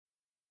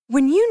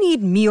When you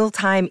need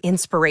mealtime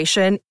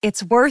inspiration,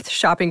 it's worth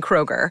shopping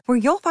Kroger, where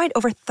you'll find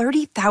over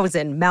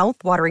 30,000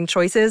 mouth-watering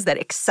choices that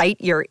excite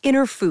your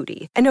inner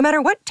foodie. And no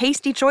matter what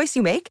tasty choice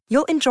you make,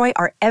 you'll enjoy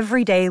our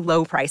everyday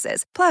low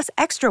prices, plus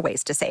extra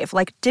ways to save,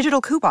 like digital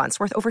coupons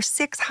worth over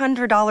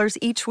 $600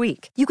 each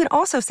week. You can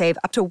also save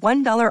up to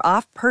 $1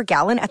 off per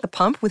gallon at the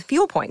pump with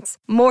fuel points.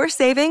 More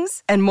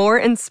savings and more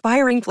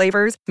inspiring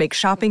flavors make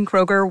shopping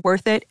Kroger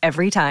worth it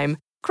every time.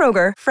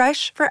 Kroger,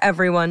 fresh for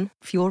everyone.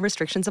 Fuel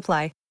restrictions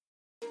apply.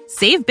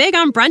 Save big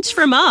on brunch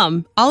for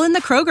mom, all in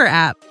the Kroger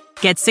app.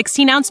 Get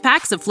 16-ounce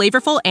packs of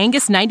flavorful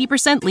Angus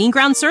 90% lean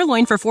ground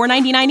sirloin for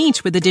 $4.99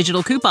 each with a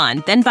digital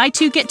coupon. Then buy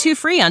 2, get 2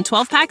 free on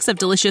 12 packs of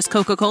delicious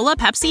Coca-Cola,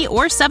 Pepsi,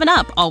 or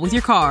 7-Up, all with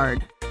your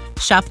card.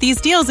 Shop these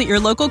deals at your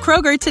local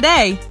Kroger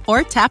today,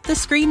 or tap the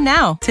screen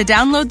now to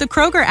download the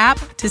Kroger app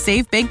to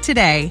save big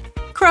today.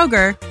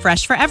 Kroger,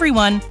 fresh for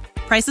everyone.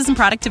 Prices and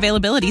product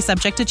availability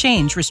subject to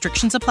change.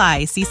 Restrictions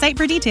apply. See site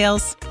for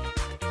details.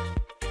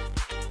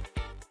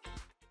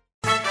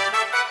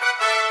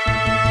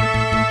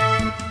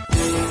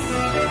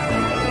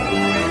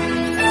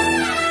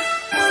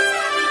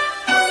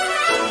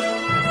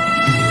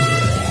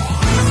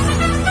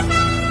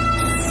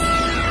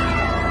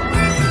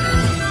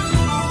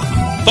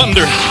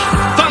 Thunder!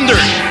 Thunder!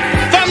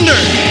 Thunder!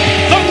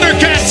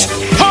 Thundercats!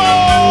 Ho!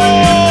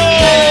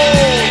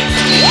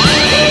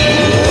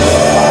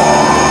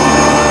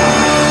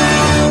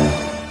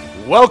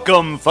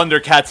 Welcome,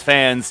 Thundercats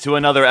fans, to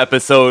another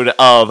episode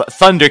of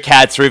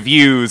Thundercats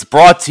Reviews,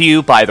 brought to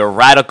you by the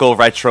Radical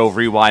Retro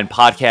Rewind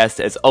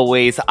podcast. As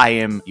always, I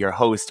am your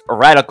host,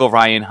 Radical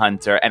Ryan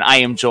Hunter, and I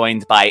am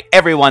joined by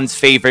everyone's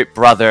favorite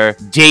brother,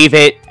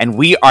 David, and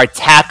we are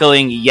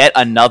tackling yet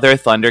another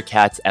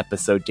Thundercats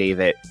episode,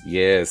 David.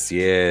 Yes.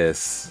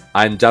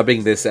 I'm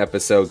dubbing this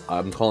episode,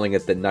 I'm calling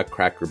it the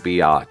Nutcracker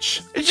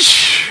Biatch.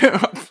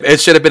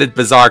 It should have been a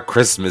bizarre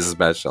Christmas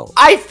special.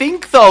 I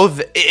think, though,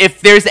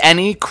 if there's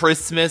any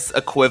Christmas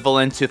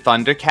equivalent to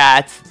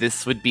Thundercats,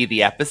 this would be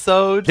the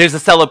episode. There's a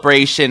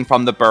celebration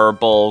from the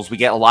Burbles. We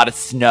get a lot of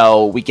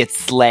snow. We get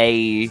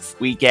sleighs.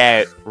 We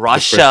get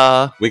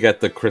Russia. We get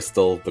the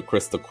Crystal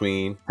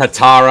Queen.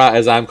 Tatara,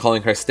 as I'm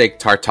calling her, steak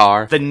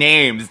tartare. The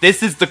names.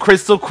 This is the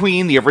Crystal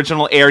Queen. The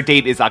original air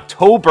date is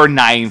October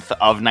 9th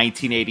of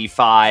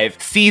 1985.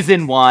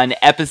 Season 1,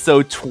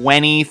 episode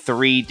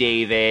 23,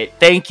 David.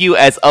 Thank you,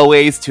 as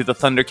always, to the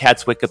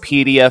Thundercats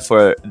Wikipedia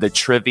for the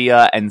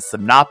trivia and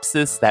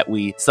synopsis that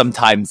we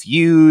sometimes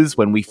use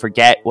when we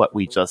forget what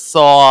we just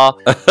saw.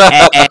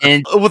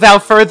 and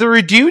without further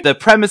ado, the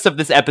premise of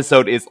this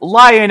episode is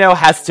Lion-O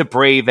has to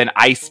brave an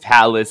ice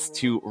palace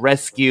to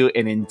rescue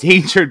an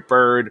endangered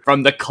bird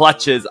from the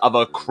clutches of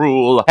a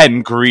cruel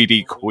and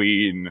greedy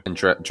queen. And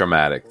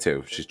dramatic,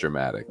 too. She's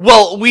dramatic.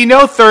 Well, we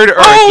know Third Earth...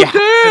 How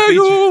dare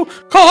you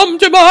come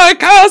to my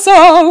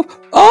castle!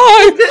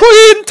 I'm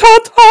Queen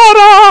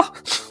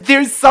Tatara!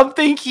 There's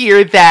something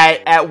here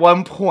that at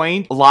one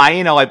point,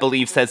 Lion-O, I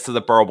believe, says to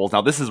the Burbles,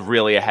 now this is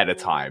really ahead of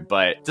time,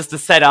 but just to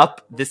set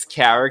up this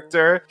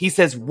character, he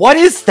says, "What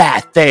is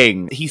that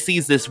thing?" He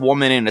sees this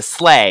woman in a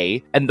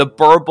sleigh, and the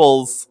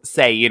Burbles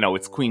say,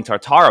 it's Queen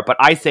Tatara, but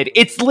I said,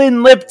 "It's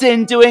Lynn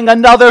Lipton doing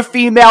another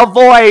female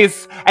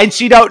voice, and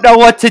she don't know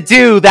what to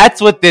do." That's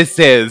what this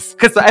is.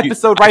 Because the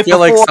episode I feel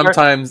before... like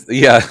sometimes,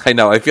 yeah, I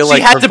know, I feel like...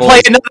 She had to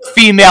play another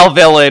female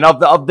villain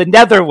of the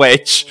Nether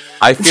Witch.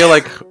 I feel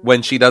like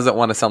when she doesn't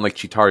want to sound like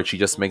Chitara, she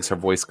just makes her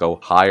voice go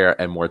higher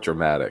and more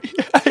dramatic.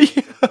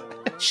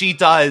 She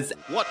does.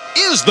 What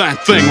is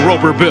that thing,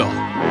 Roper Bill?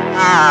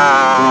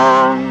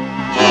 Oh,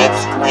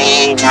 it's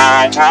Queen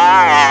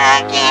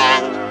Tatara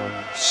again.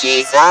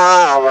 She's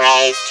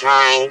always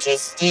trying to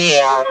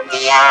steal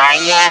the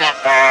Arietta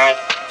bird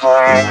for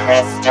her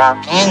Crystal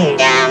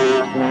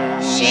Kingdom.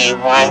 She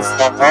wants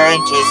the bird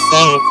to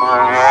sing for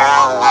her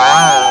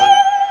alone.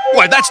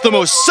 Why, that's the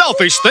most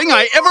selfish thing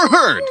I ever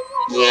heard.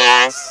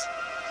 Yes,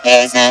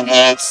 isn't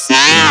it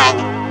sad?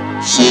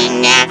 She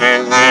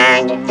never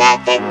learned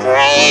that the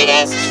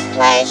greatest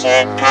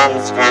pleasure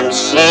comes from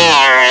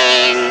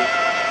sharing.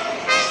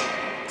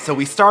 So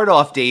we start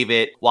off,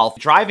 David, while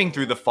driving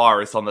through the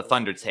forest on the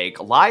Thundertake,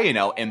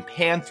 Lion-O and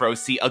Panthro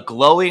see a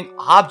glowing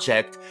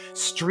object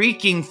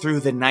streaking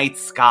through the night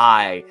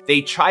sky. They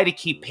try to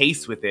keep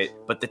pace with it,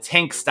 but the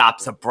tank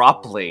stops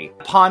abruptly.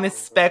 Upon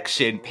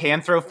inspection,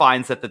 Panthro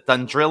finds that the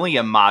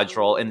Thundrillium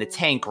module in the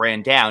tank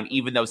ran down,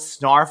 even though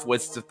Snarf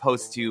was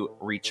supposed to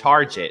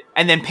recharge it.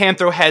 And then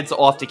Panthro heads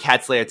off to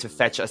Cat's Lair to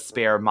fetch a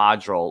spare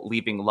module,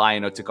 leaving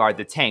Lion-O to guard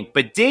the tank.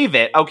 But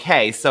David,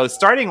 okay, so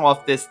starting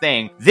off this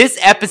thing, this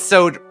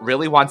episode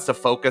really wants to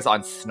focus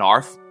on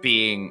Snarf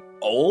being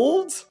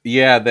old?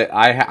 Yeah,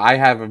 I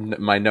have in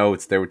my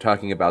notes, they were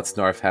talking about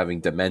Snarf having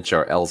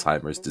dementia or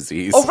Alzheimer's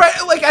disease. Oh, right,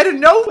 like out of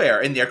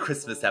nowhere in their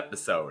Christmas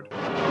episode.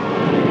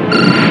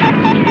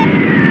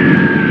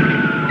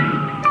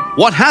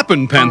 What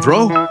happened,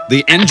 Panthro?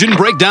 The engine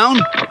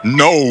breakdown?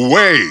 No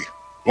way!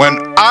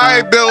 When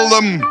I build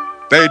them,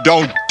 they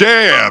don't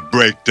dare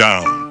break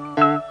down.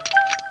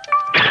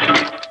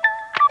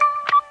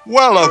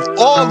 Well, of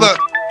all the...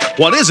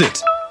 What is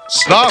it?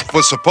 Snarf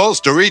was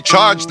supposed to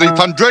recharge the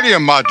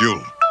Thundridium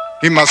module.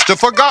 He must have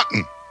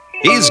forgotten.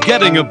 He's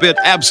getting a bit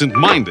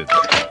absent-minded.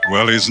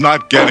 Well, he's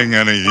not getting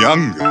any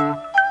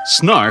younger.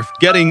 Snarf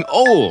getting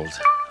old.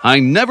 I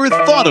never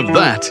thought of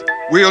that.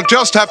 We'll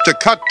just have to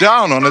cut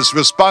down on his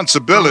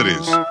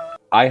responsibilities.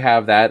 I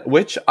have that,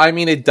 which, I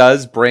mean, it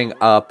does bring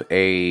up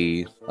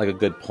a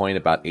good point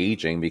about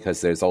aging, because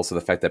there's also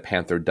the fact that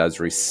Panther does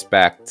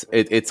respect.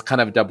 It's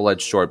kind of a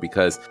double-edged sword,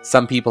 because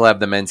some people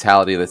have the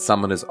mentality that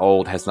someone who's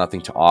old has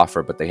nothing to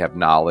offer, but they have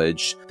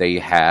knowledge, they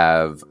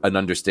have an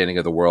understanding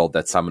of the world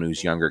that someone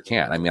who's younger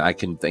can't. I mean, I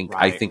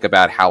think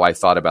about how I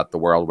thought about the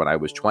world when I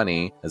was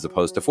 20 as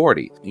opposed to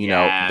 40. You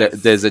know,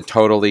 there's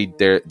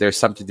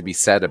something to be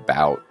said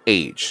about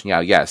age. You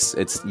know, yes,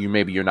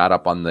 you're not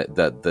up on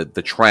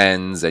the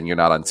trends, and you're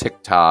not on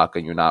TikTok,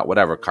 and you're not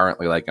whatever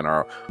currently, like in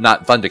our,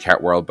 not Thundercat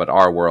world, but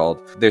our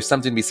world. There's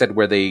something to be said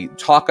where they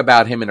talk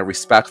about him in a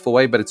respectful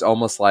way, but it's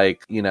almost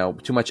like, you know,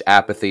 too much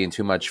apathy and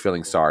too much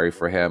feeling sorry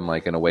for him,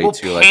 like in a way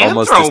too, like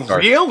almost. Panthro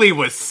really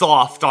was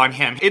soft on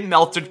him. It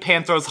melted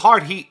Panthro's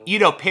heart.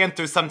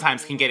 Panther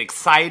sometimes can get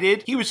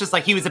excited. He was just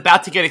like, he was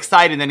about to get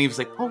excited, and then he was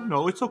like, oh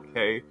no, it's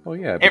okay. Oh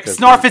yeah.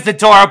 Snarf is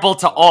adorable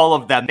to all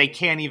of them. They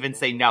can't even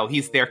say no.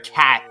 He's their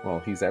cat. Well,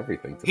 he's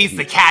everything. He's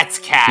the cat's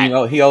cat. You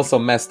know, he also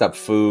messed up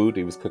food.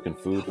 He was cooking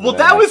food. Well,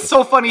 that was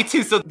so funny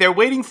too. So they're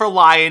waiting for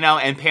Lion-O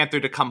and Panther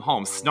to come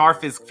home.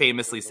 Snarf is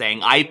famously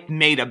saying, I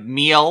made a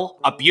meal,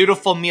 a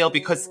beautiful meal,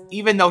 because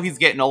even though he's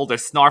getting older,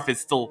 Snarf is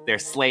still their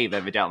slave,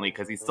 evidently,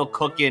 because he's still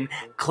cooking,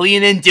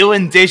 cleaning,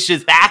 doing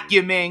dishes,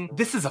 vacuuming.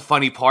 This is a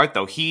funny part,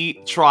 though.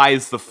 He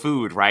tries the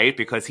food, right?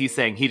 Because he's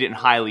saying he didn't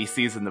highly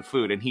season the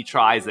food, and he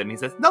tries it, and he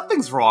says,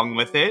 nothing's wrong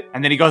with it.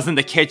 And then he goes in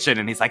the kitchen,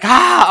 and he's like,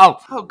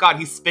 oh God,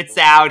 he spits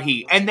out.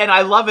 And then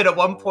I love it. At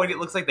one point, it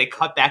looks like they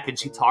cut back, and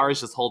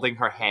Cheetara's just holding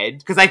her head.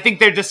 Because I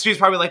think she's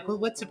probably like, well,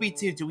 what did we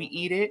do? Do we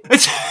eat it?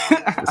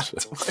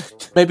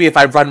 Maybe if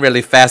I run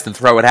really fast and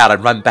throw it out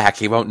and run back,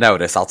 he won't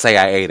notice. I'll say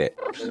I ate it.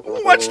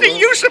 What's the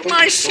use of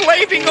my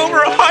slaving over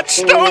a hot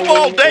stove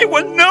all day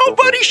when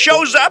nobody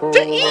shows up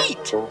to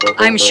eat?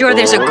 I'm sure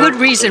there's a good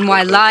reason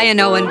why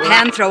Lion-O and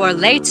Panthro are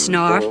late,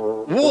 Snarf.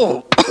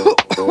 Whoa.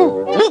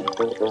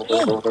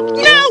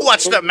 Now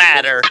what's the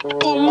matter?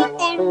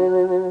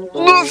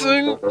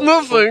 Nothing.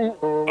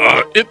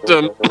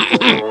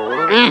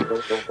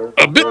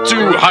 A bit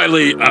too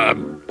highly,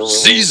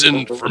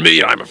 seasoned for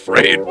me, I'm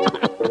afraid.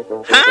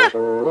 Huh?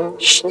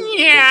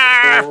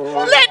 Snarf,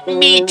 let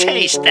me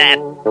taste that.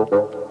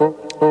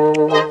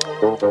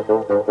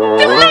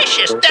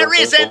 Delicious. There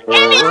isn't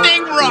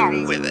anything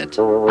wrong with it.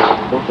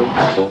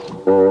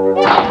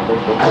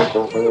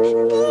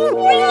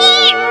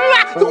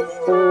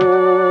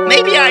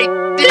 Maybe I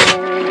did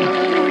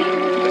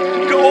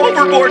go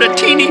overboard a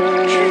teeny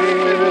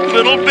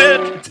little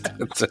bit.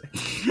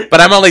 But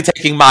I'm only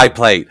taking my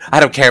plate. I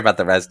don't care about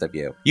the rest of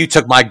you. You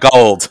took my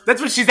gold. That's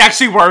what she's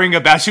actually worrying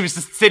about. She was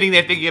just sitting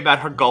there thinking about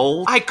her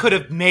gold. I could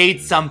have made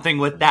something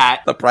with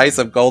that. The price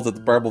of gold at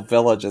the Burble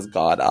Village has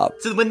gone up.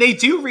 So when they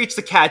do reach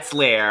the cat's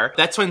lair,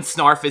 that's when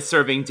Snarf is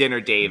serving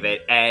dinner, David,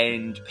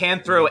 and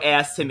Panthro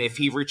asks him if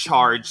he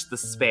recharged the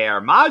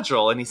spare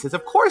module, and he says,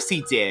 of course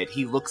he did.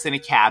 He looks in a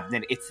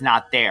cabinet, it's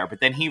not there, but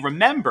then he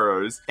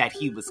remembers that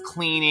he was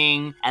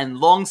cleaning, and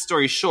long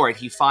story short,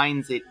 he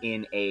finds it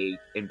in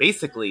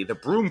basically the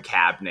broom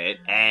cabinet,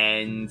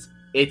 and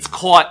it's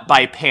caught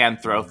by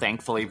Panthro,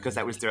 thankfully, because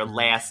that was their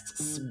last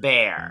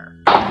spare.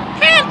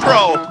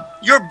 Panthro,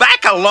 you're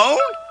back alone?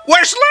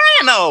 Where's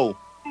Lion-O?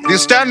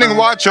 He's standing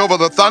watch over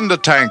the Thunder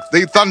Tank.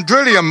 The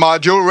Thundridium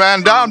module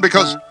ran down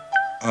because...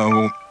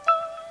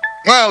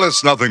 well,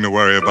 it's nothing to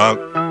worry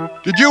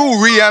about. Did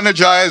you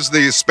re-energize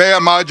the spare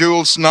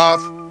module, Snarf?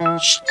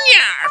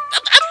 Snarf,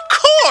 of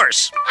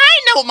course!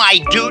 I know my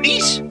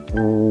duties!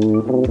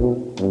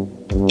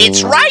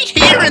 It's right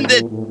here in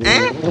the...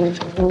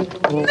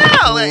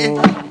 No,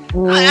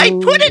 I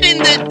put it in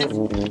the...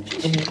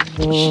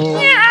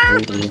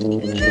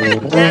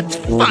 That's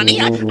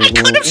funny. I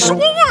could have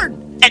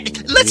sworn.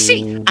 Let's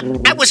see.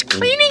 I was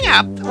cleaning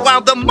up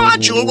while the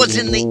module was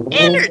in the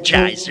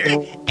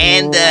Energizer.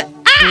 And,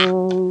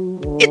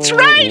 it's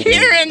right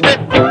here in the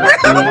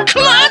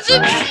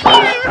closet.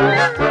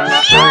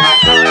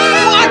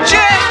 Watch it!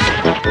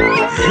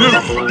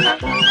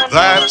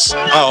 That's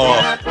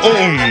our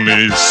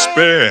only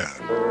spare.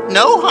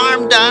 No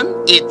harm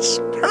done. It's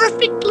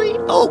perfectly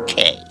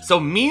okay. So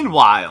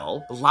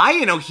meanwhile,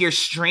 Lion-O hears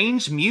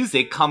strange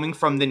music coming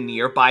from the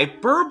nearby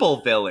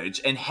Burble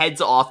village and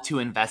heads off to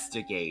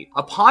investigate.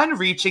 Upon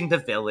reaching the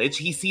village,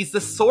 he sees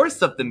the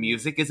source of the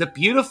music is a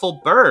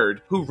beautiful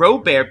bird who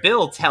Robert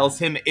Bill tells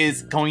him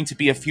is going to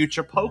be a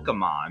future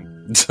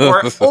Pokemon.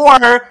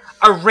 or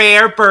a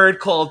rare bird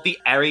called the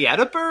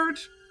Arietta bird?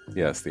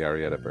 Yes, the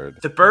Arietta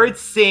bird. The bird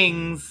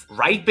sings,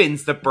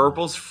 ripens the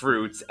Burble's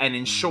fruits, and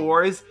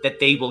ensures that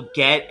they will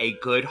get a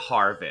good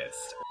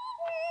harvest.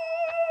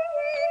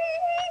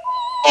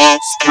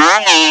 It's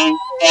coming!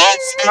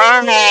 It's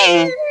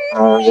coming!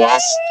 Oh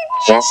yes,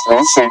 just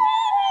listen.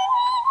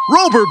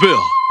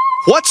 Roberbill,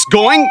 what's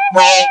going...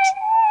 Wait,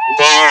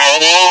 there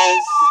it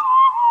is.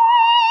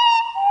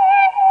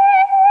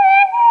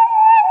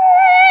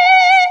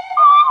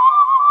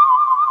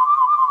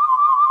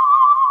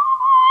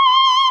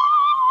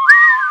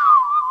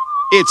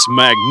 It's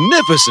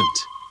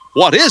magnificent.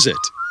 What is it?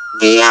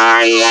 The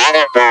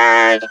Arietta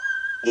bird.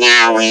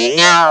 Now we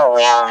know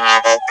we'll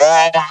have a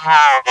good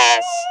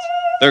harvest.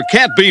 There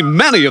can't be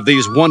many of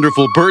these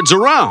wonderful birds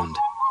around.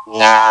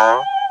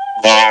 No,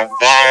 they're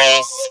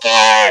very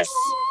scarce.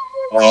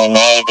 We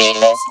may be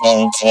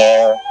listening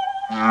to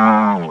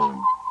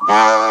the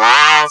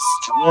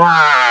last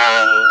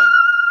one.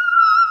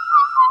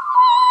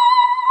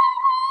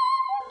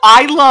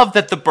 I love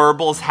that the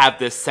Burbles have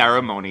this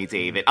ceremony,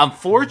 David.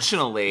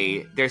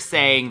 Unfortunately, they're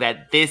saying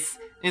that this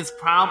is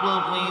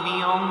probably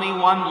the only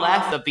one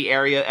left of the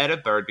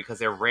Arietta bird because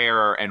they're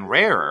rarer and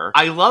rarer.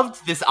 I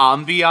loved this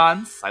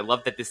ambiance. I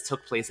loved that this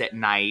took place at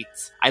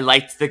night. I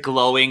liked the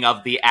glowing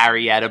of the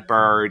Arietta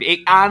bird.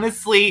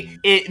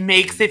 It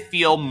makes it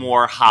feel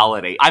more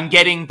holiday. I'm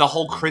getting the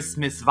whole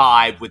Christmas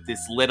vibe with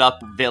this lit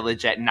up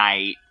village at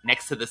night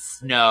next to the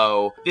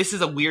snow. This is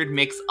a weird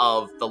mix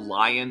of the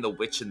lion, the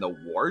witch, and the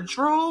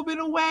wardrobe in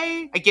a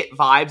way. I get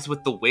vibes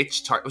with the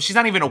witch. She's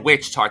not even a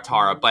witch,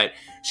 Tartara, but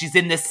she's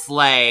in this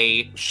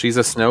sleigh. She's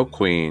a snow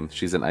queen.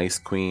 She's an ice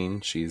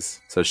queen.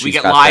 We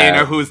get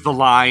Lionel, who's the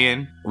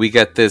lion. We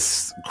get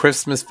this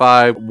Christmas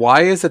vibe.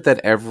 Why is it that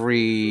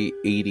every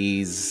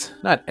 80s,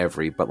 not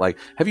every, but like,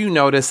 have you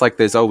noticed like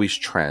there's always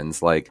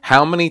trends? Like,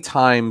 how many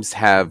times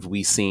have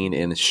we seen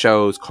in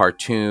shows,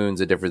 cartoons,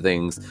 and different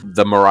things,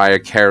 the Mariah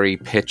Carey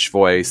pitch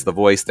voice, the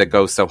voice that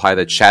goes so high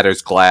that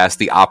shatters glass,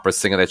 the opera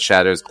singer that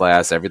shatters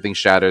glass, everything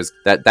shatters.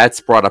 That's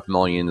brought up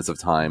millions of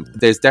times.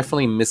 There's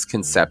definitely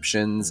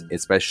misconceptions,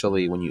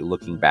 especially when you're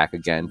looking back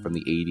again from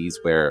the 80s,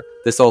 where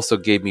this also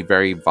gave me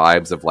very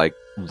vibes of like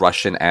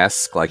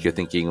Russian-esque, like you're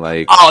thinking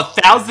like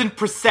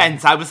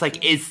 1,000%. I was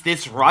like, is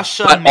this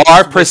Russia? But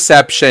our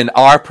perception,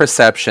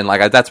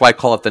 like that's why I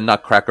call it the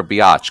Nutcracker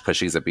Biatch, because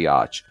she's a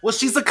biatch. Well,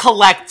 she's a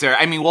collector.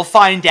 I mean, we'll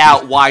find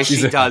out why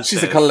she does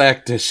She's this. a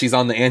collector. She's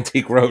on the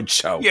Antique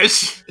Roadshow.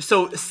 Yes.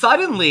 So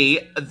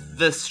suddenly,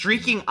 the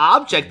streaking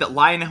object that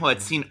Lionel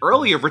had seen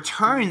earlier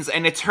returns,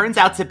 and it turns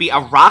out to be a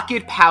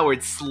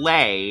rocket-powered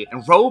sleigh.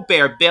 And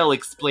Robert Bill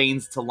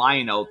explains to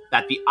Lionel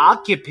that the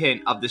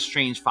occupant of the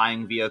strange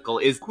flying vehicle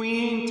is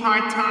Queen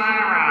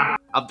Tartara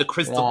of the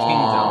Crystal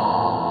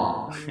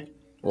Kingdom.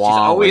 She's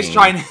always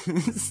trying to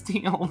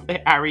steal the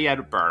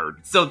Arietta bird.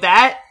 So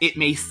that it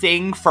may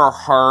sing for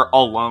her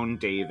alone,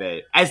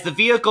 David. As the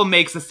vehicle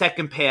makes a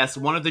second pass,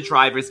 one of the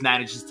drivers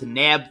manages to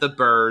nab the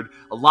bird.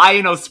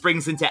 Lionel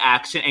springs into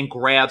action and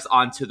grabs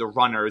onto the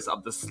runners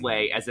of the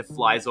sleigh as it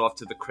flies off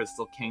to the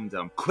Crystal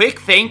Kingdom. Quick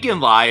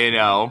thinking,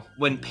 Lionel.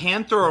 When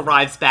Panther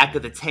arrives back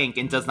at the tank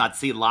and does not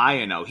see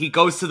Lionel, he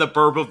goes to the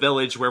Burble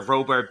village where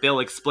Robert Bill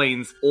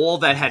explains all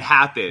that had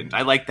happened.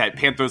 I like that.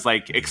 Panther's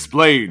like,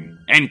 explain,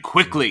 and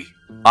quickly.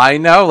 I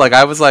know, like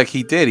I was like,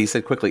 he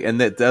said quickly.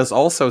 And there's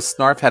also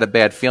Snarf had a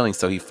bad feeling,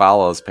 so he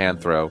follows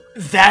Panthro.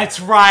 That's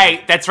right.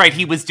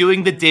 He was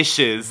doing the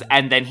dishes,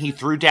 and then he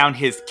threw down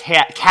his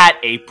cat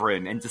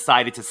apron and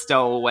decided to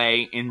stow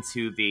away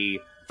into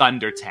the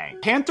Thunder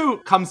tank. Panther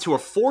comes to a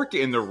fork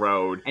in the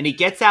road, and he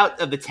gets out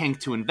of the tank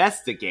to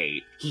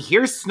investigate. He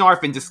hears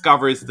Snarf and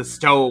discovers the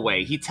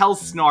stowaway. He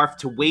tells Snarf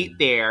to wait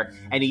there,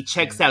 and he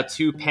checks out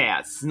two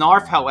paths.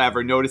 Snarf,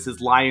 however,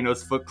 notices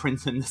Lionel's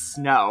footprints in the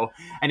snow,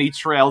 and he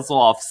trails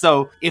off.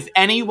 So, if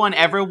anyone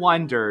ever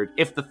wondered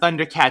if the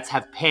Thundercats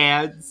have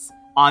pads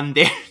on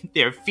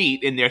their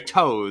feet and their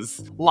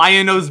toes,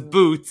 Lionel's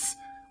boots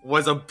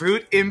was a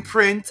boot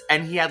imprint,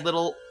 and he had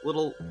little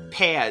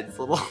pads,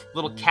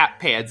 little cat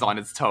pads on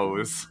his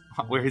toes,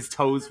 where his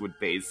toes would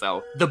be.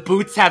 So the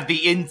boots have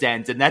the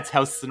indent, and that's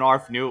how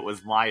Snarf knew it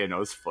was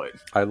Lionel's foot.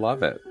 I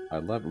love it.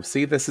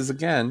 See, this is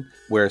again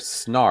where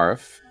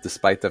Snarf,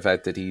 despite the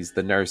fact that he's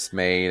the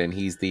nursemaid and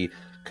he's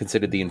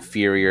considered the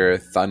inferior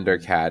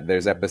Thundercat,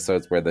 there's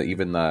episodes where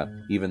even the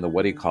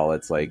what do you call it?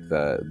 It's like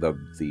the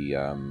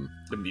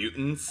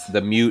mutants.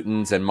 The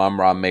mutants and Mum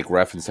Ra make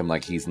reference to him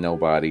like he's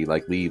nobody,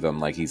 like leave him,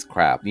 like he's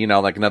crap. You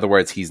know, like in other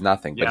words, he's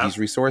nothing, but he's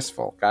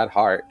resourceful, got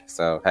heart.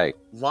 So hey.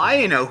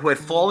 Lionel, who had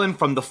fallen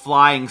from the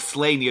flying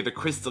sleigh near the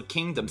Crystal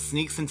Kingdom,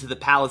 sneaks into the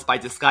palace by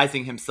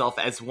disguising himself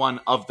as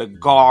one of the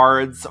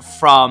guards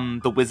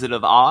from The Wizard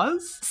of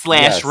Oz /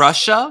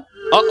 Russia.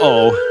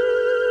 Uh-oh.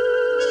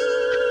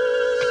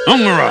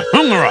 Hungara,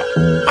 hungara,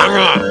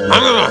 hungara,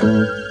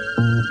 hungara.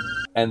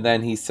 And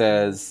then he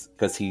says,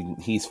 because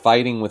he's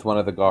fighting with one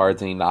of the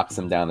guards and he knocks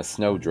him down a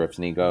snowdrift,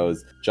 and he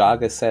goes,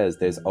 Jaga says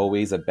there's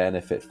always a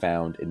benefit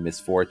found in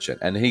misfortune.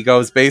 And he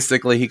goes,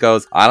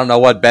 I don't know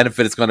what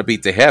benefit it's going to be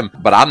to him,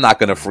 but I'm not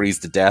going to freeze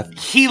to death.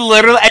 He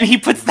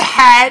puts the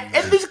hat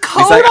and his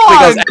coat on. He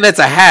goes, and it's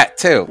a hat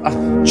too.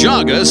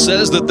 Jaga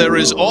says that there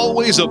is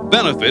always a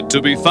benefit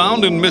to be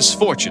found in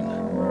misfortune.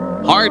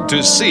 Hard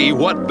to see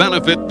what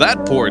benefit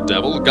that poor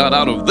devil got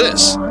out of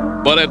this,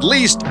 but at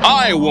least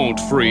I won't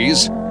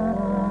freeze.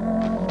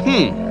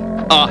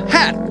 A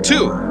hat,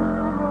 too.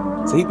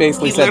 So he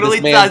basically said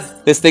this man...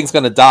 this thing's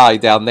gonna die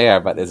down there,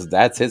 but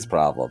that's his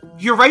problem.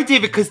 You're right,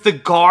 David, because the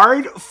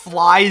guard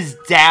flies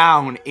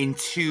down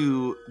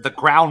into the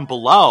ground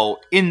below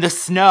in the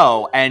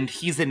snow, and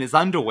he's in his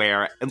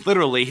underwear, and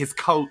literally his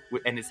coat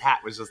and his hat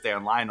was just there,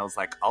 and Lionel's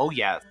like, oh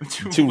yes.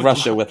 To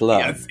Russia with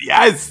love.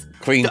 Yes.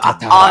 Queen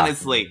Tartara.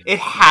 Honestly, it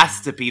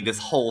has to be, this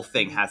whole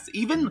thing has to.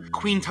 Even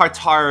Queen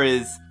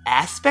Tartara's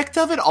aspect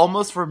of it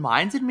almost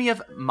reminded me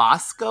of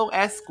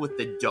Moscow-esque with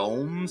the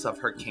domes of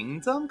her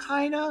kingdom,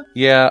 kind of.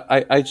 Yeah,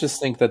 I just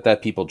think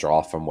that people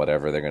draw from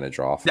whatever they're going to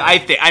draw from. I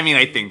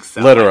think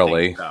so.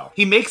 Literally.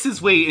 He makes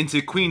his way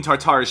into Queen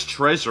Tartara's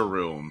treasure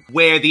room,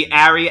 where the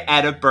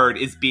Arietta bird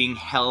is being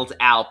held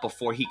out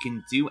before he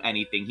can do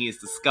anything. He is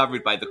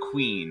discovered by the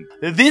queen.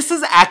 This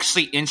is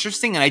actually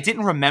interesting, and I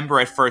didn't remember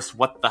at first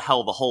what the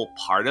hell the whole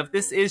part of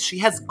this is. She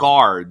has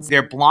guards.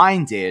 They're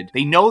blinded.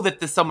 They know that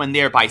there's someone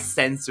there by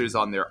sensors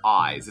on their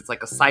eyes. It's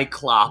like a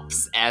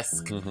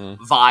Cyclops-esque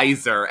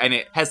visor, and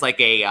it has like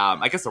a,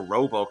 I guess a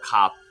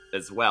RoboCop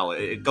as well.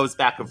 It goes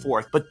back and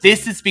forth. But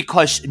this is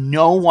because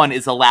no one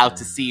is allowed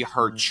to see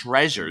her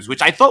treasures,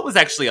 which I thought was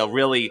actually a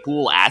really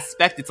cool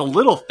aspect. It's a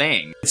little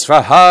thing. It's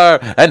for her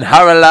and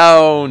her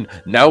alone.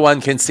 No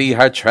one can see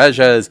her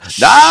treasures.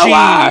 No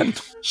one!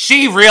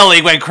 She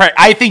really went crazy.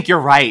 I think you're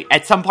right.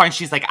 At some point,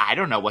 she's like, I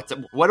don't know what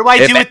do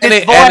I do with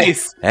this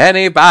voice?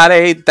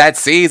 Anybody that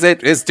sees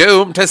it is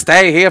doomed to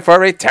stay here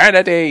for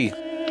eternity.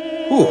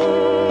 Ooh,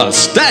 a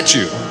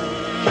statue.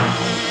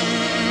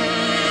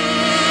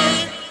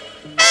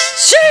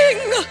 Sing!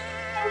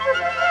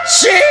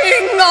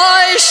 Sing,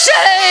 I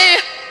say!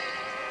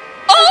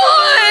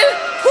 I,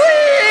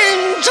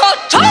 Queen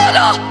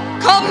Tartara,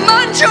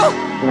 command you!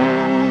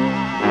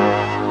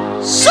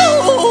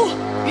 So,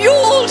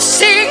 you'll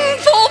sing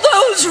for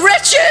those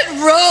wretched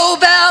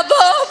Robert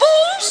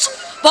Bubbles,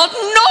 but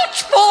not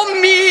for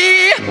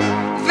me!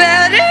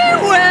 Very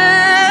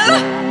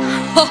well!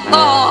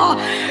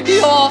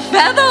 Your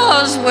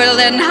feathers will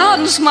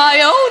enhance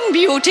my own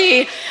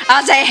beauty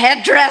as a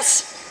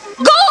headdress.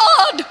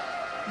 God!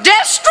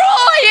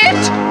 Destroy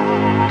it!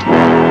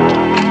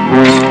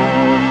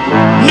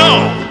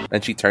 No!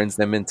 And she turns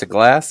them into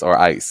glass or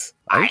ice?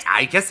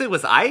 I guess it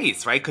was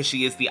ice, right? Because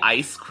she is the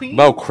ice queen?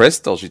 No,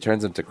 crystal. She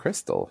turns into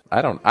crystal.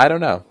 I don't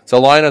know.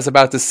 So Lion-O's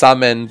about to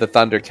summon the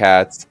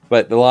Thundercats,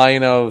 but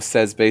Lion-O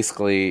says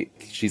basically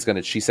she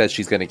says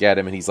she's gonna get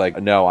him, and he's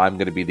like, no, I'm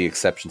gonna be the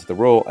exception to the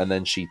rule. And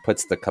then she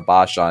puts the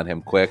kibosh on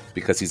him quick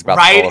because he's about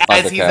to pull a Thundercat.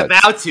 Right as he's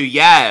about to,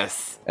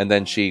 yes. And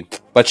then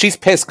but she's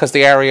pissed because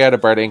the Arietta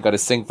bird ain't gonna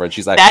sing for it.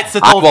 She's like, that's the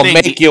I whole will thing.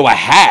 make you a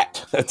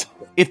hat.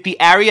 If the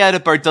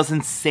Arietta bird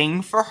doesn't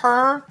sing for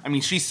her, I mean,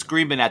 she's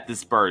screaming at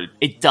this bird.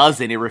 It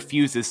doesn't. It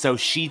refuses. So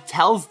she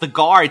tells the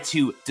guard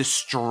to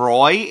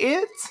destroy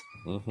it.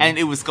 And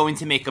it was going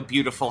to make a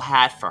beautiful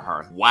hat for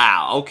her.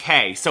 Wow,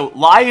 okay. So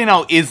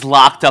Lion-O is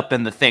locked up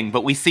in the thing,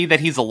 but we see that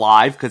he's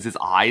alive because his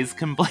eyes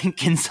can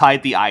blink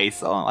inside the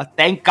ice. Oh,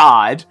 thank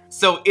God.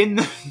 So in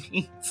the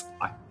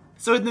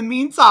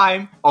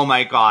meantime, oh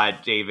my God,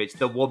 David,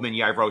 the woman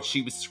I wrote,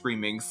 she was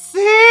screaming,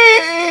 sing!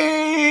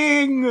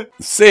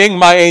 Sing,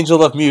 my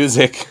angel of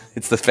music.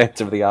 It's the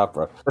Phantom of the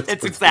Opera.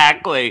 It's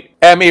exactly.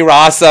 Emmy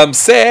Rossum,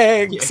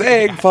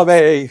 sing for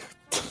me.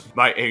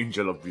 My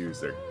angel of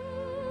music.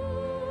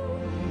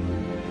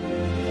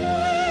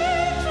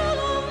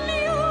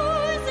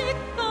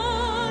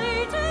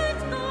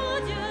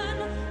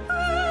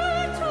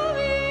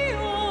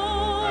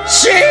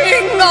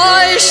 Sing,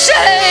 I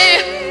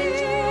say!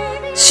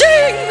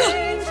 Sing!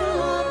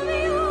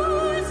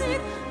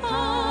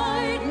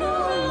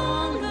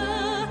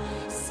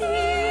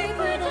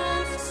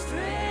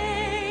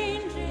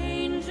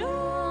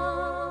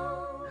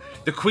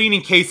 The queen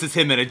encases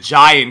him in a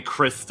giant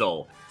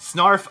crystal.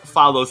 Snarf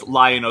follows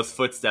Lion-O's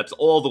footsteps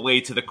all the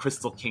way to the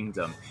Crystal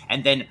Kingdom,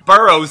 and then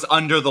burrows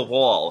under the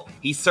wall.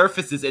 He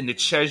surfaces in the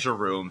treasure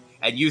room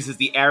and uses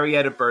the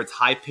Arietta bird's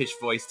high-pitched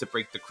voice to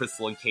break the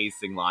crystal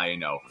encasing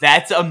Lion-O.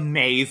 That's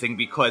amazing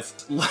because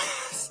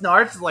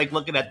Snarf's like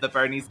looking at the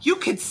bird and you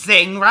could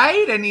sing,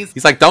 right? And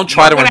he's like, don't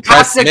try to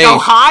impress me. Go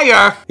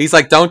higher. He's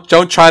like, don't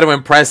try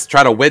to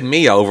try to win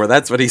me over.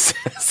 That's what he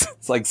says.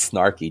 It's like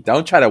snarky.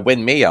 Don't try to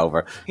win me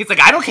over. He's like,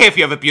 I don't care if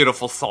you have a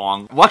beautiful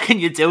song. What can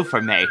you do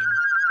for me?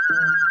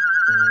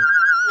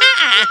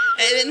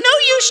 No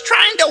use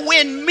trying to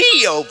win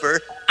me over.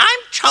 I'm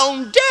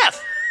tone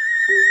deaf.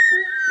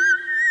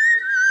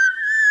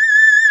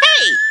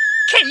 Hey,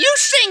 can you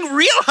sing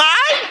real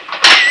high?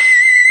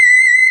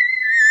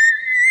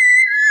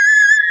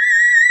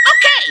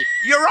 Okay,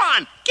 you're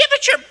on. Give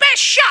it your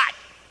best shot.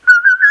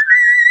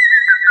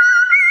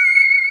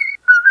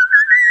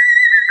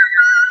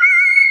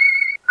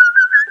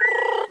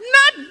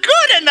 Not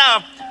good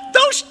enough.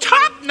 Those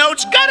top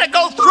notes gotta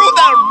go through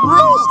the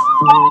roof.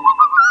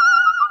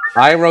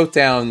 I wrote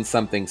down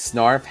something.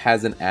 Snarf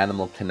has an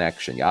animal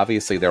connection.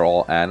 Obviously, they're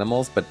all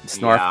animals, but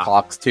Snarf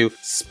talks to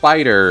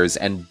spiders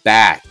and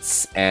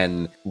bats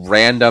and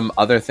random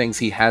other things.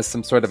 He has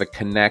some sort of a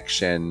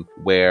connection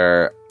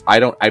where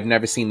I've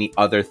never seen the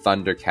other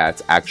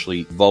Thundercats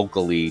actually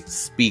vocally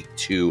speak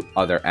to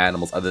other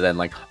animals other than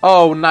like,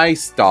 oh,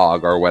 nice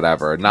dog or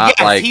whatever. Not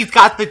yes, like he's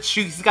got the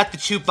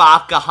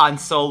Chewbacca Han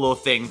Solo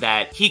thing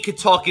that he could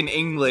talk in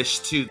English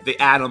to the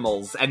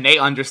animals and they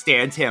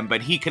understand him,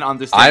 but he can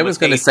understand. I was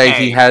going to say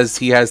he has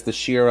the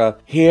She-Ra,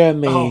 hear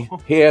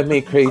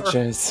me,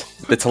 creatures.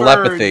 The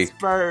telepathy.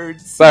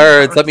 Birds.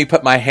 Let me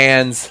put my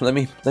hands. Let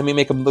me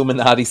make a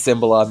Illuminati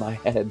symbol on my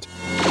head.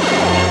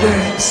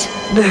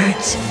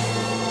 Birds,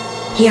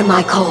 hear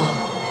my call.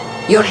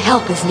 Your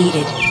help is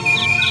needed.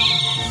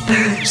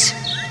 Birds,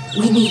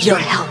 we need your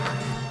help.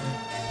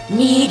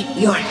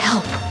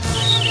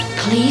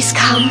 Please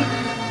come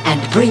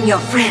and bring your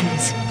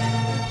friends.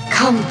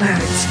 Come,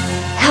 birds,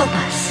 help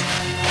us.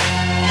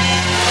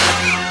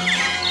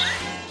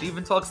 She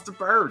even talks to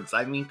birds.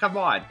 I mean, come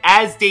on.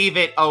 As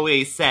David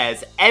always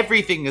says,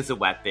 everything is a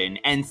weapon,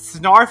 and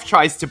Snarf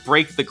tries to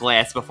break the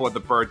glass before the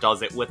bird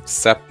does it with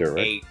scepter,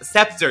 right? A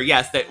scepter,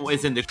 yes, that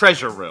was in the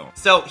treasure room.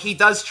 So he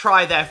does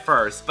try that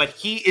first, but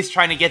he is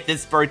trying to get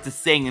this bird to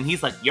sing, and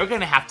he's like, you're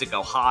gonna have to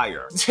go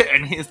higher.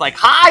 And he's like,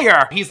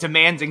 higher! He's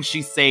demanding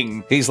she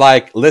sing. He's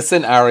like,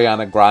 listen,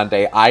 Ariana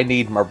Grande, I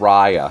need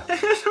Mariah.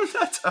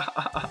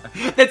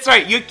 That's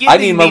right, you're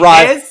giving me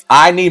this?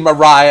 I need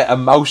Mariah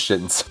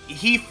emotions.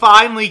 He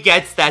finally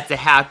gets that to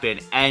happen,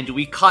 and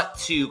we cut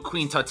to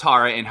Queen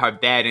Tartara in her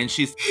bed, and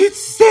she's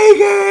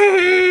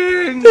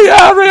singing! The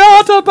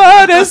Ariata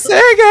bird is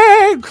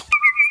singing!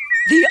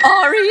 The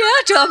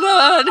Arietta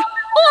bird!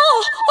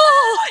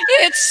 Oh,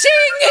 it's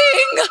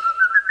singing!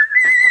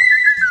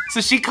 So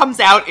she comes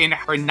out in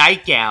her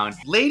nightgown.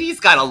 Lady's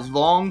got a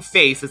long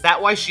face. Is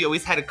that why she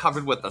always had it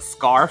covered with a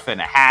scarf and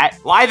a hat?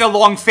 Why the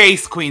long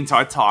face, Queen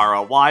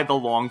Tartara? Why the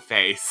long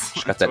face?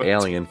 She got that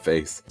alien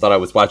face. Thought I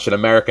was watching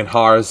American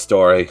Horror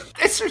Story.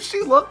 That's what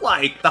she looked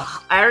like. The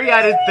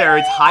Ariana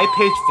Bird's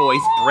high-pitched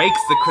voice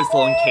breaks the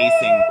crystal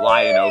encasing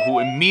Lion-O, who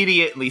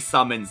immediately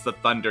summons the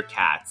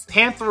Thundercats.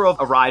 Panthro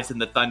arrives in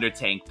the Thunder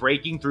Tank,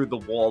 breaking through the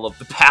wall of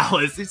the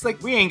palace. It's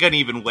like, we ain't gonna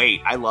even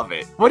wait. I love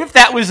it. What if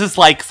that was just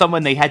like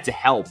someone they had to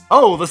help?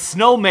 Oh, the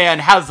snowman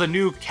has a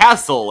new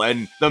castle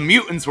and the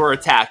mutants were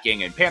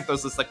attacking, and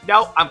Panthro's just like,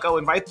 no, I'm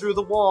going right through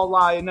the wall,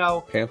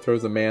 Lion-O.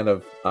 Panthro's a man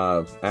of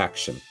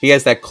action. He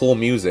has that cool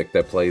music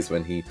that plays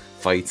when he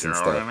fights and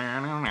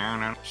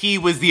stuff. He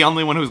was the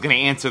only one who was going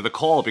to answer the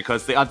call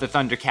because the other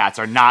Thundercats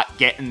are not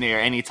getting there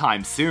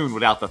anytime soon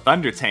without the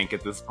Thunder Tank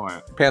at this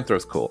point.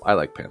 Panthro's cool. I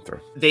like Panthro.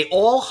 They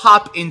all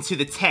hop into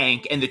the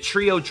tank and the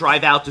trio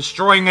drive out,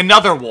 destroying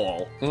another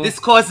wall. This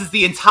causes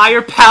the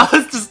entire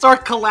palace to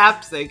start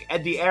collapsing,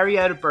 and the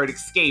Arietta bird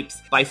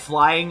escapes by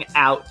flying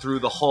out through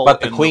the hole.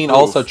 But the queen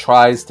also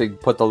tries to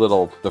put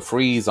the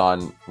freeze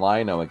on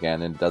Lion-O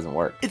again, and it doesn't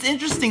work. It's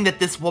interesting that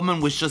this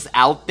woman was just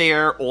out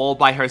there all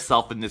by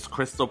herself in this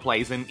crystal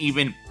place, and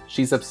even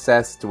she's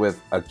obsessed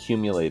with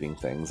accumulating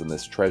things in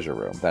this treasure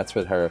room. That's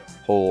what her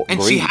whole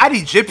and she had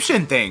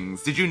Egyptian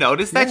things. Did you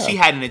notice that? She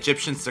had an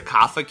Egyptian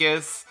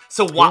sarcophagus.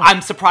 So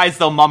I'm surprised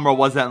though Mumra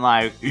wasn't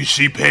like, is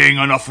she paying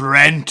enough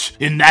rent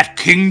in that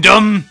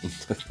kingdom?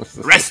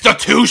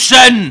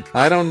 Restitution!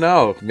 I don't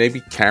know.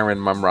 Maybe Karen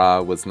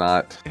Mumra was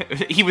not.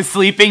 He was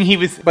sleeping.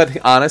 But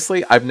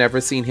honestly, I've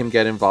never seen him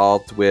get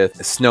involved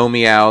with Snow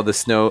Meow, the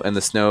snowman,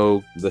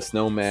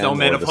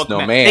 Snowman of Hook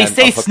Mountain. They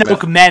say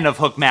Snowmen of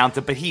Hook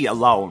Mountain, but he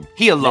alone.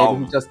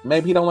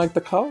 Maybe he don't like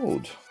the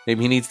code.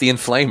 Maybe he needs the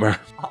inflamer.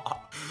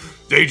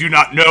 They do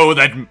not know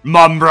that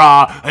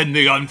Mumra and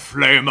the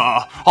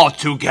Unflamer are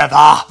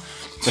together.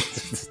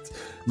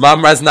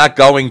 Mumra's not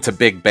going to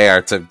Big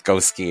Bear to go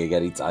skiing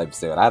anytime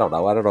soon. I don't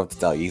know what to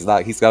tell you.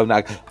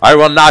 I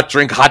will not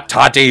drink hot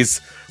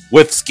toddies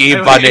with ski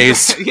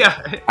bunnies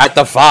at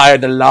the fire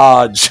in the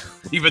lodge.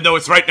 Even though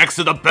it's right next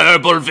to the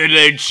Burble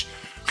village.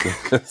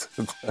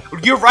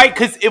 You're right,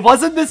 because it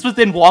wasn't this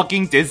within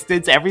walking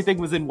distance. Everything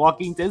was in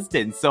walking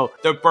distance. So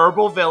the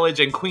Burble village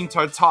and Queen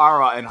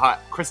Tartara and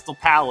Crystal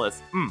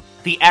Palace.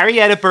 The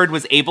Arietta bird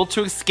was able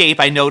to escape.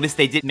 I noticed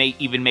they didn't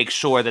even make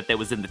sure that it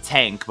was in the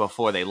tank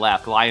before they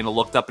left. Lionel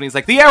looked up and he's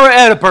like, the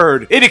Arietta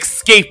bird! It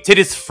escaped! It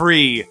is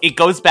free! It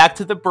goes back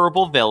to the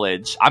Burble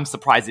village. I'm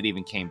surprised it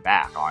even came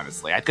back,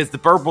 honestly. Because the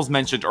Burbles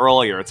mentioned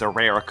earlier, it's a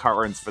rare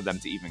occurrence for them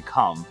to even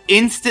come.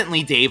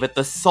 Instantly, David,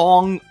 the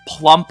song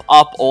Plump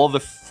Up All the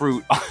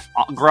Fruit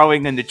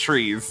growing in the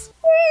trees.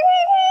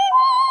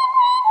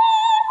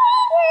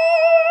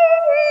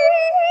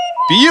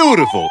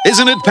 Beautiful,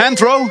 isn't it,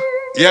 Panthro?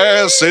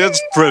 Yes,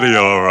 it's pretty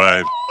all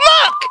right.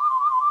 Look!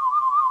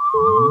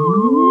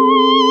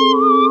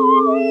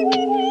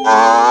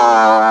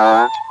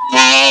 Oh,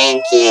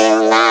 thank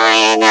you,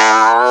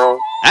 Lion-O.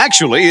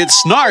 Actually, it's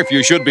Snarf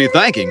you should be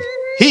thanking.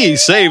 He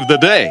saved the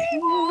day.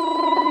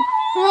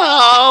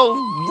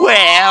 Oh,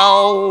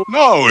 well.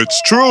 No,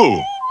 it's true.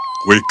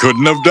 We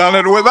couldn't have done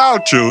it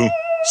without you.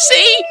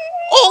 See?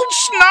 Old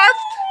Snarf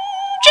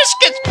just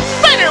gets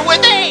better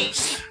with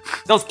age.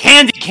 Those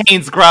candy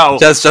canes grow.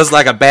 Just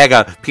like a bag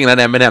of peanut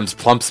M&Ms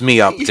plumps me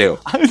up, too.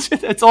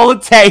 That's all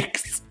it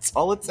takes. That's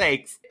all it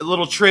takes. A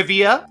little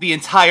trivia. The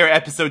entire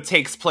episode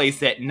takes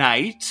place at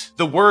night.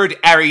 The word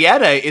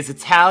arietta is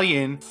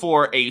Italian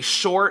for a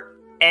short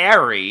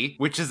airy,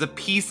 which is a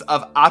piece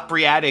of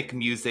operatic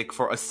music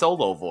for a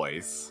solo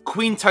voice.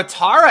 Queen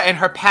Tartara and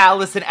her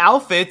palace and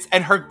outfits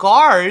and her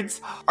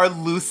guards are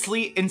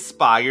loosely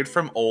inspired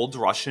from old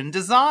Russian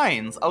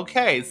designs.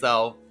 Okay,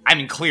 so I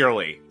mean,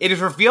 clearly. It is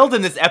revealed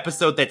in this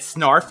episode that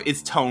Snarf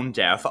is tone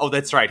deaf. Oh,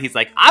 that's right. He's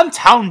like, I'm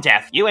tone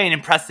deaf. You ain't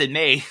impressing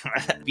me.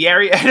 The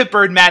Arietta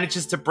bird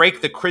manages to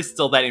break the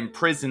crystal that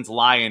imprisons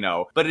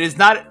Lion-O, but it is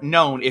not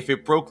known if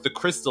it broke the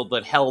crystal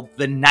that held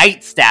the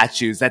knight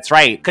statues. That's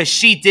right, because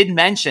she did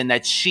mention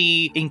that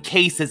she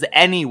encases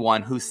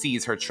anyone who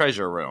sees her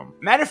treasure room.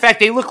 Matter of fact,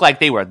 they look like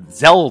they were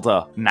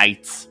Zelda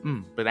knights.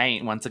 But I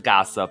ain't one to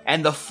gossip.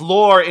 And the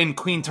floor in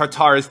Queen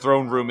Tartara's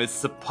throne room is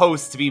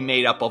supposed to be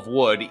made up of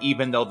wood,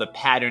 even though the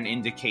pattern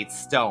indicates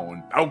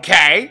stone.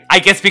 Okay. I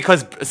guess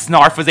because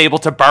Snarf was able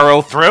to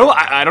burrow through?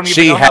 I don't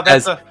even know how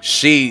that's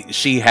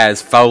She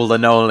has faux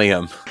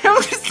linoleum.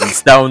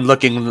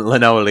 Stone-looking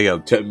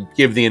linoleum to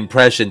give the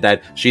impression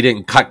that she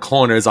didn't cut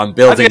corners on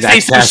building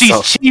that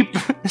castle. She's cheap.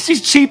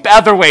 She's cheap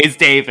other ways,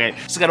 David.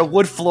 She's got a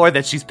wood floor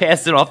that she's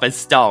passing off as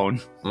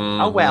stone.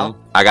 Mm-hmm. Oh, well.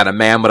 I got a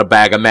man with a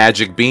bag of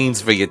magic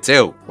beans for you,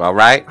 too. All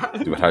right?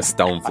 With her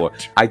stone floor.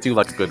 I do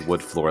like a good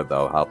wood floor,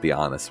 though. I'll be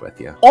honest with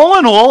you. All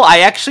in all, I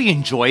actually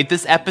enjoyed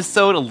this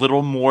episode a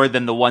little more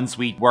than the ones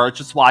we were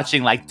just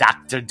watching, like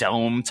Dr.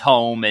 Dome,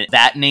 Tome, and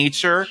that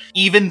nature.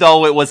 Even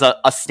though it was a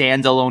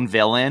standalone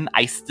villain,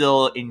 I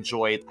still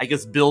enjoyed, I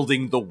guess,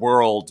 building the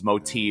world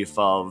motif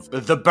of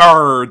the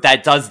bird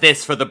that does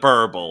this for the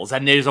burbles.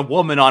 And there's a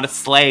woman on a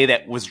sleigh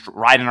that was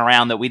riding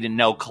around that we didn't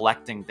know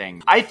collecting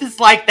things. I just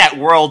like that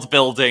world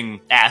building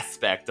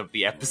aspect of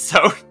the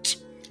episode.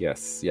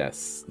 Yes.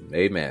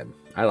 Amen.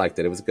 I liked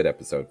it. It was a good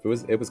episode.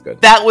 It was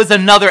good. That was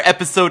another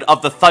episode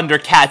of the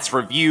Thundercats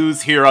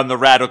Reviews here on the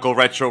Radical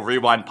Retro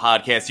Rewind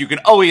podcast. You can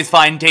always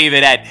find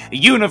David at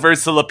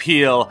Universal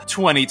Appeal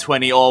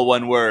 2020, all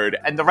one word,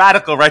 and the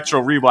Radical Retro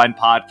Rewind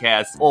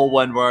podcast, all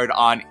one word,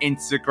 on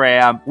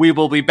Instagram. We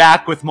will be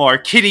back with more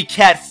kitty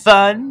cat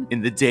fun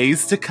in the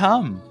days to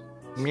come.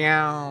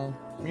 Meow.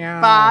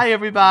 Meow. Bye,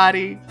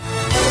 everybody.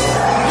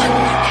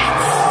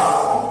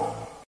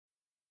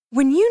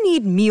 When you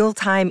need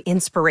mealtime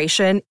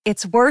inspiration,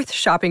 it's worth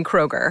shopping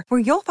Kroger, where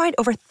you'll find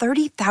over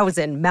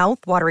 30,000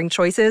 mouth-watering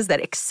choices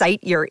that excite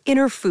your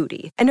inner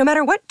foodie. And no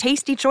matter what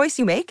tasty choice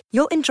you make,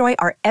 you'll enjoy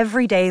our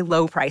everyday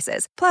low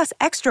prices, plus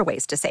extra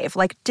ways to save,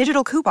 like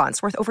digital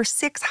coupons worth over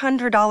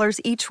 $600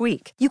 each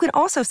week. You can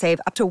also save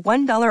up to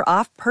 $1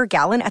 off per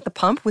gallon at the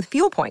pump with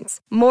fuel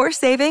points. More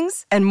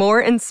savings and more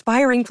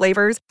inspiring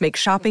flavors make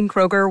shopping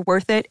Kroger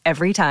worth it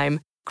every time.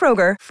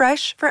 Kroger,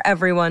 fresh for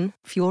everyone.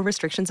 Fuel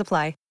restrictions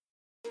apply.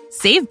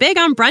 Save big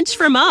on brunch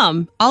for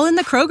mom, all in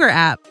the Kroger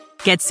app.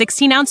 Get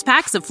 16-ounce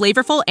packs of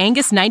flavorful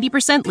Angus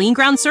 90% lean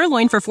ground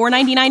sirloin for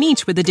 $4.99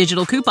 each with a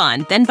digital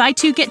coupon. Then buy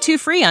 2, get 2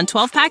 free on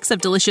 12 packs of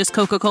delicious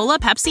Coca-Cola,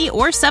 Pepsi,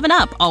 or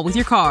 7-Up, all with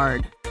your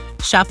card.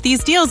 Shop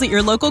these deals at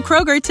your local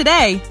Kroger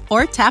today,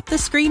 or tap the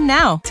screen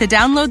now to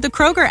download the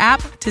Kroger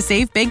app to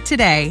save big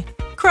today.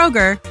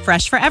 Kroger,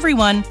 fresh for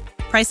everyone.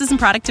 Prices and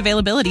product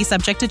availability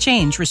subject to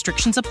change.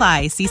 Restrictions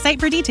apply. See site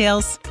for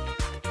details.